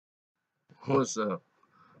What's up?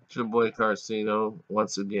 It's your boy Carcino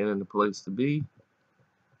once again in the place to be.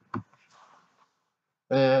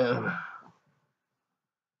 And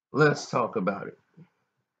let's talk about it.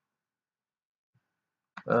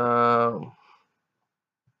 Um,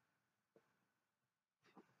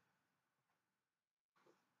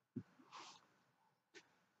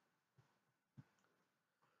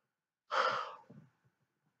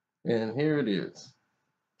 and here it is.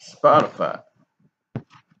 Spotify.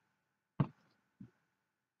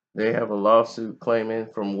 They have a lawsuit claiming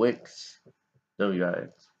from Wix, WIX,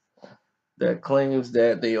 that claims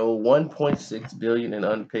that they owe 1.6 billion in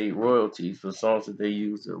unpaid royalties for songs that they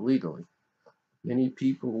used illegally. Many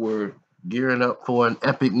people were gearing up for an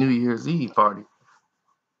epic New Year's Eve party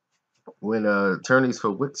when attorneys for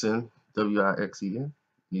Wixen, WIXEN,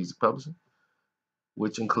 music publishing,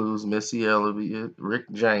 which includes Missy Elliott,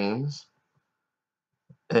 Rick James,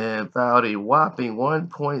 and filed a whopping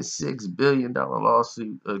 $1.6 billion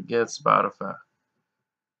lawsuit against Spotify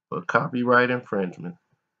for copyright infringement.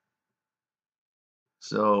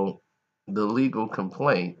 So the legal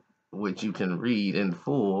complaint, which you can read in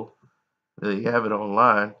full, they have it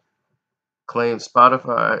online, claims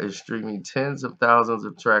Spotify is streaming tens of thousands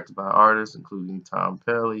of tracks by artists, including Tom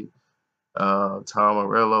Pelly, Tom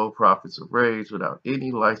Morello, Prophets of Rage, without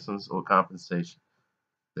any license or compensation.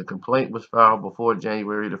 The complaint was filed before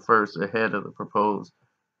January the 1st ahead of the proposed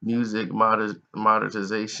Music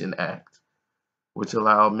Modernization Act, which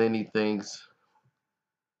allowed many things,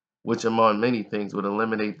 which among many things would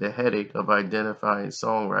eliminate the headache of identifying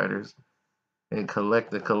songwriters and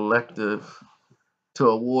collect the collective to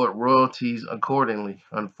award royalties accordingly.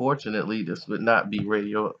 Unfortunately, this would not be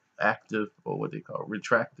radioactive or what they call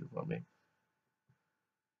retractive.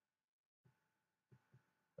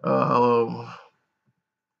 Um,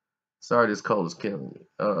 sorry, this cold is killing me.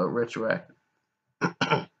 Retroactive.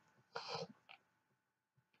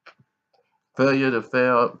 Failure to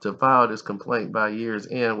file this complaint by year's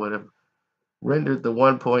end would have rendered the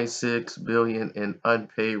 1.6 billion in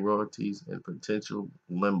unpaid royalties in potential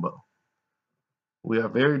limbo. We are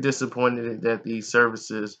very disappointed that these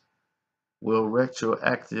services will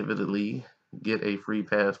retroactively get a free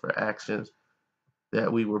pass for actions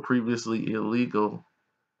that we were previously illegal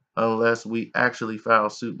unless we actually file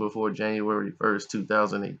suit before January 1st,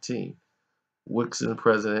 2018. Wixen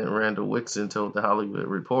President Randall Wixen told the Hollywood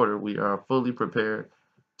Reporter, "We are fully prepared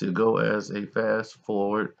to go as a fast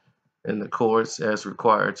forward in the courts as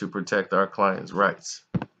required to protect our clients' rights."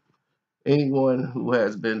 Anyone who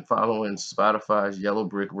has been following Spotify's yellow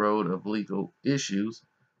brick road of legal issues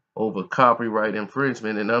over copyright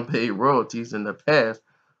infringement and unpaid royalties in the past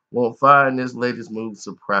won't find this latest move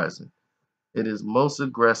surprising. It is most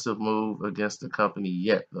aggressive move against the company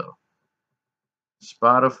yet, though.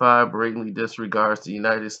 Spotify blatantly disregards the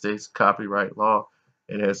United States copyright law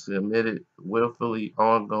and has committed willfully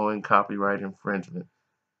ongoing copyright infringement,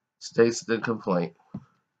 states the complaint.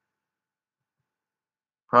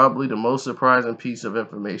 Probably the most surprising piece of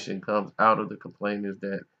information comes out of the complaint is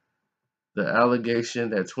that the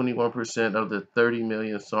allegation that 21% of the 30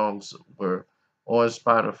 million songs were on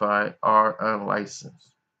Spotify are unlicensed.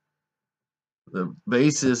 The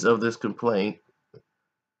basis of this complaint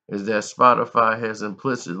is that Spotify has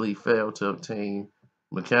implicitly failed to obtain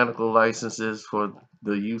mechanical licenses for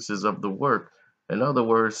the uses of the work. In other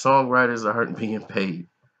words, songwriters aren't being paid,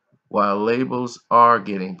 while labels are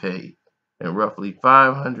getting paid, and roughly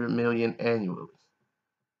 500 million annually.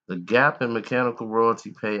 The gap in mechanical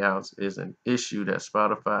royalty payouts is an issue that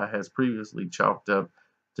Spotify has previously chalked up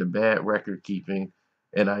to bad record keeping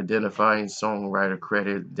and identifying songwriter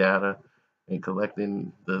credit data and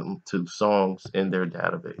collecting them to songs in their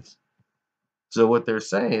database. So what they're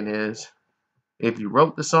saying is, if you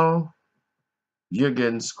wrote the song, you're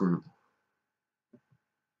getting screwed.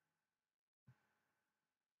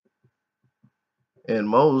 And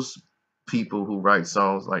most people who write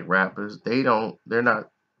songs like rappers, they're not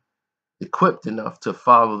equipped enough to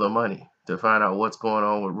follow the money to find out what's going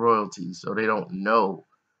on with royalties. So they don't know.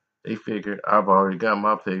 They figure I've already got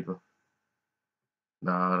my paper.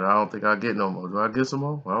 Nah, I don't think I get no more. Do I get some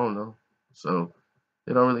more? I don't know. So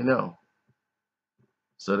they don't really know.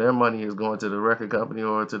 So their money is going to the record company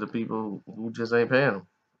or to the people who just ain't paying them.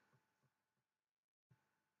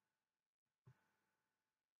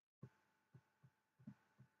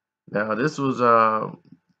 Now this was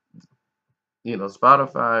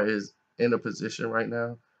Spotify is in a position right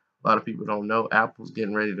now. A lot of people don't know Apple's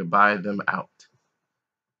getting ready to buy them out.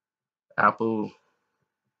 Apple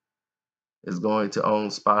is going to own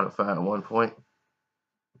Spotify at one point.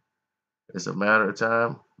 It's a matter of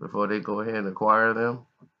time before they go ahead and acquire them.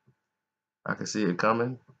 I can see it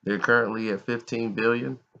coming. They're currently at 15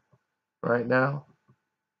 billion right now,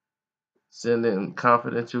 sending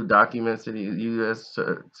confidential documents to the U.S.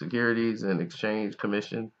 Securities and Exchange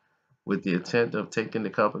Commission with the intent of taking the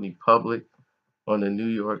company public on the New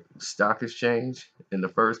York Stock Exchange in the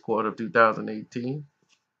first quarter of 2018.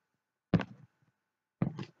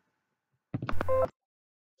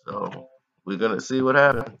 So we're gonna see what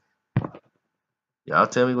happens. Y'all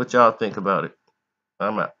tell me what y'all think about it.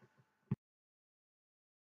 I'm out.